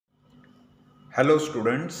Hello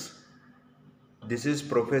students, this is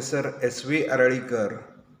Professor S.V. Arlikar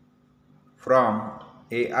from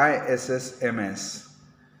AISSMS,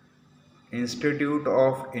 Institute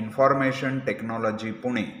of Information Technology,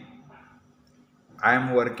 Pune. I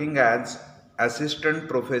am working as Assistant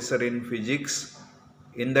Professor in Physics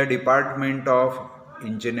in the Department of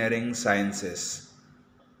Engineering Sciences.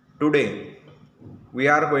 Today, we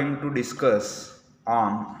are going to discuss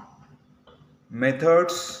on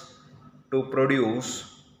methods to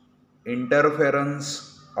produce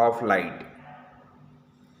interference of light.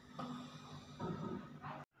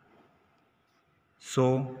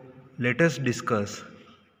 So, let us discuss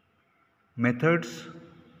methods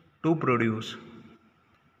to produce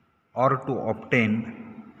or to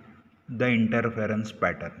obtain the interference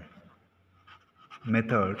pattern.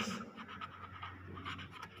 Methods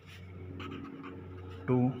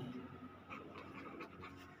to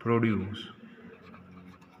produce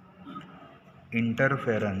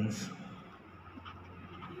interference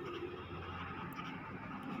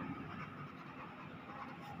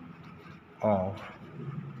of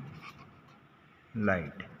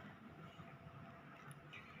light.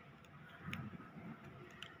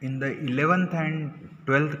 In the 11th and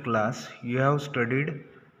 12th class, you have studied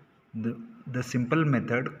the simple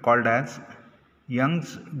method called as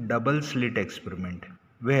Young's double slit experiment,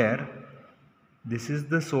 where this is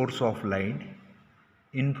the source of light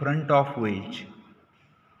in front of which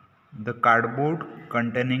the cardboard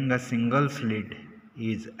containing a single slit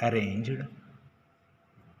is arranged,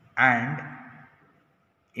 and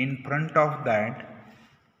in front of that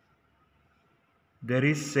there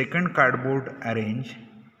is second cardboard arranged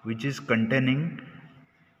which is containing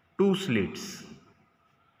two slits.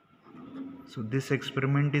 So this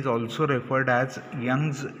experiment is also referred as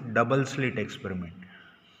Young's double slit experiment.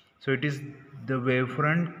 So it is the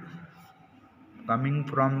wavefront coming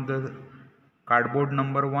from the cardboard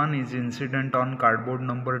number 1 is incident on cardboard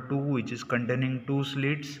number 2, which is containing two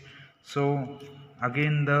slits. So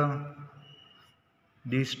again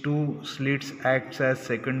these two slits acts as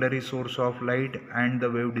secondary source of light, and the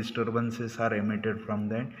wave disturbances are emitted from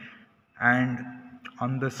that, and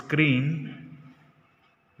on the screen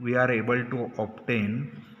we are able to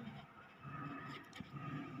obtain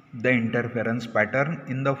the interference pattern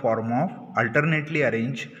in the form of alternately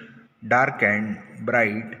arranged dark and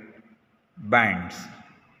bright bands.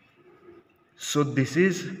 So this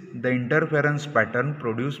is the interference pattern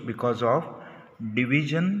produced because of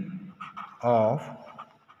division of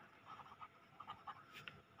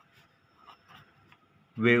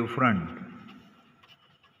wavefront,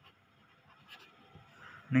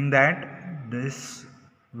 meaning that this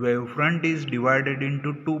wavefront is divided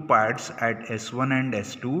into two parts at S1 and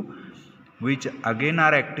S2, which again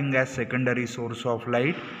are acting as secondary source of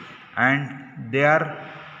light, and they are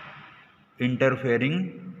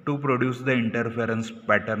interfering to produce the interference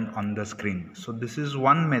pattern on the screen. So this is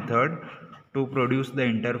one method to produce the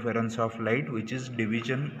interference of light, which is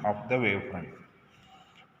division of the wavefront.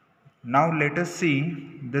 Now let us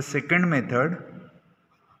see the second method,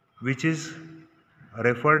 which is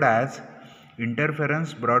referred as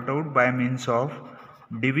interference brought out by means of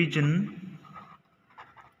division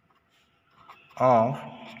of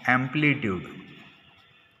amplitude.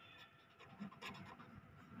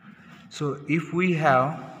 So if we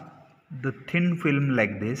have the thin film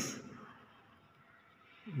like this,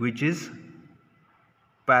 which is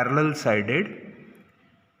parallel sided,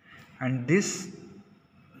 and this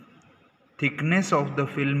thickness of the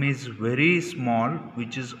film is very small,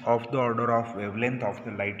 which is of the order of wavelength of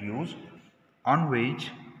the light used, on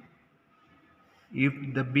which if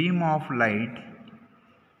the beam of light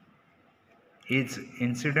is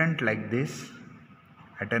incident like this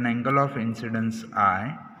at an angle of incidence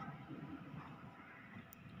I,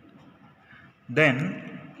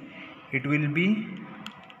 then it will be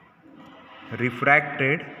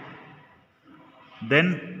refracted,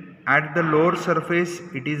 then at the lower surface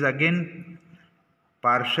it is again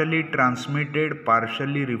partially transmitted,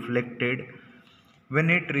 partially reflected. When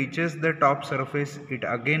it reaches the top surface, it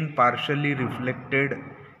again partially reflected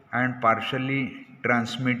and partially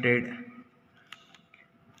transmitted.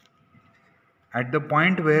 At the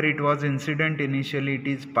point where it was incident initially, it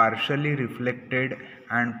is partially reflected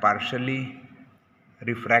and partially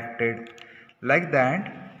refracted. Like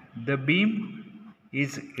that, the beam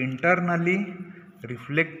is internally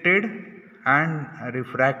reflected and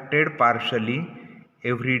refracted partially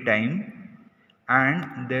every time,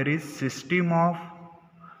 and there is system of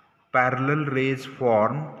parallel rays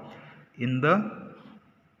formed in the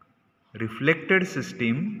reflected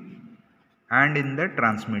system and in the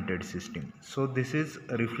transmitted system. So this is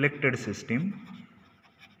a reflected system.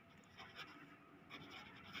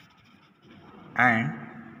 and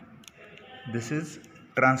this is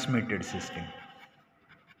transmitted system.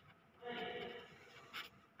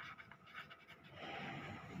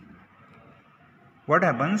 What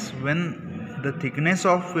happens when the thickness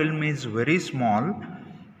of film is very small?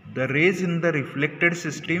 The rays in the reflected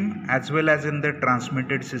system as well as in the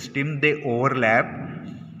transmitted system, they overlap,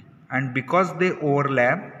 and because they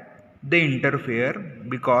overlap, they interfere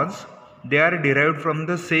because they are derived from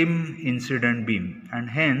the same incident beam, and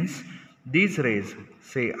hence these rays,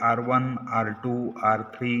 say R1, R2,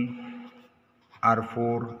 R3,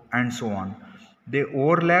 R4 and so on, they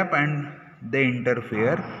overlap and they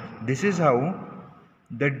interfere. This is how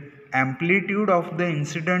the amplitude of the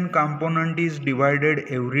incident component is divided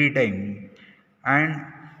every time, and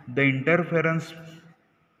the interference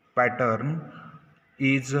pattern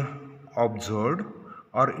is observed,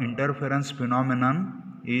 or interference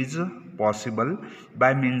phenomenon is possible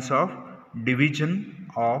by means of division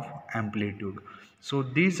of amplitude. So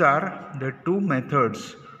these are the two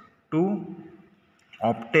methods to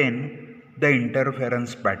obtain the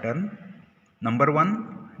interference pattern. Number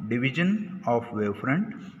one, division of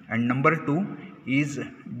wavefront, and number two is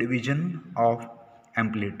division of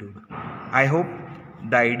amplitude. I hope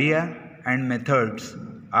the idea and methods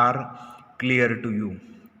are clear to you.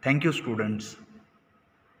 Thank you, students.